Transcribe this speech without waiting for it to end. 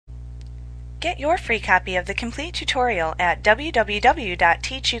Get your free copy of the complete tutorial at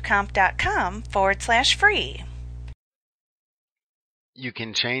www.teachucomp.com/free. You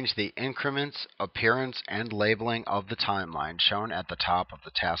can change the increments, appearance, and labeling of the timeline shown at the top of the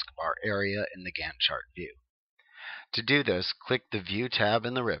taskbar area in the Gantt chart view. To do this, click the View tab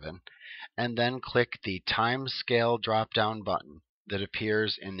in the ribbon, and then click the Timescale drop-down button that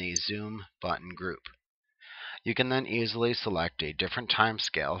appears in the Zoom button group. You can then easily select a different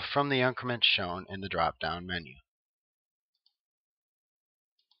timescale from the increments shown in the drop-down menu.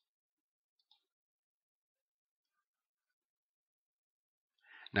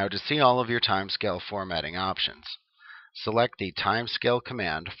 Now, to see all of your timescale formatting options, select the Timescale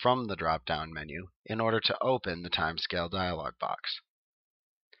command from the drop-down menu in order to open the Timescale dialog box.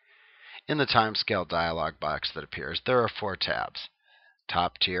 In the Timescale dialog box that appears, there are 4 tabs: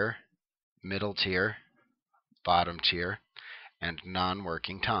 Top Tier, Middle Tier, Bottom Tier, and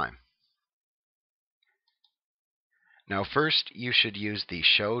Non-Working Time. Now first, you should use the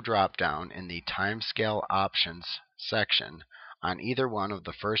Show drop-down in the Timescale Options section on either one of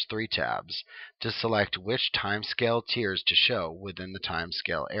the first 3 tabs to select which timescale tiers to show within the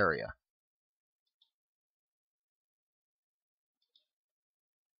timescale area.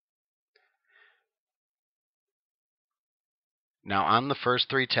 Now on the first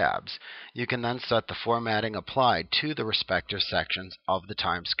 3 tabs, you can then set the formatting applied to the respective sections of the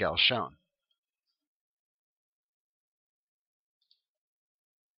timescale shown.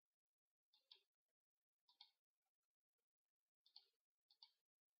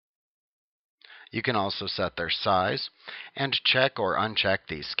 You can also set their size and check or uncheck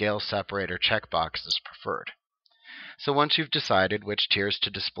the Scale Separator checkbox as preferred. So once you've decided which tiers to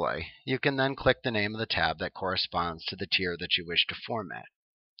display, you can then click the name of the tab that corresponds to the tier that you wish to format.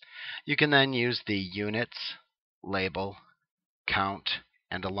 You can then use the Units, Label, Count,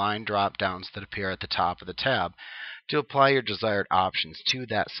 and Align drop-downs that appear at the top of the tab to apply your desired options to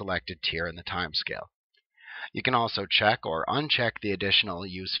that selected tier in the timescale. You can also check or uncheck the additional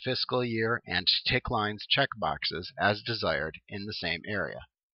Use Fiscal Year and Tick Lines checkboxes as desired in the same area.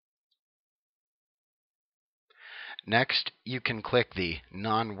 Next, you can click the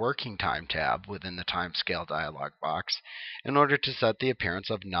Non-Working Time tab within the Timescale dialog box in order to set the appearance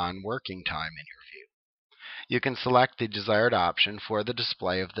of non-working time in your view. You can select the desired option for the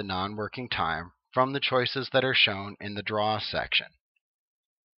display of the non-working time from the choices that are shown in the Draw section.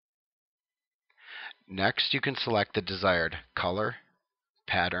 Next, you can select the desired color,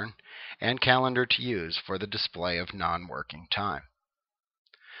 pattern, and calendar to use for the display of non-working time.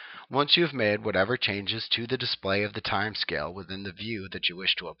 Once you've made whatever changes to the display of the timescale within the view that you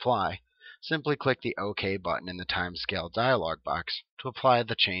wish to apply, simply click the OK button in the Timescale dialog box to apply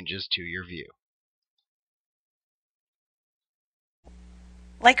the changes to your view.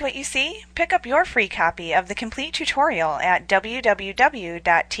 Like what you see? Pick up your free copy of the complete tutorial at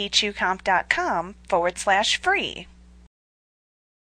www.teachucomp.com/free.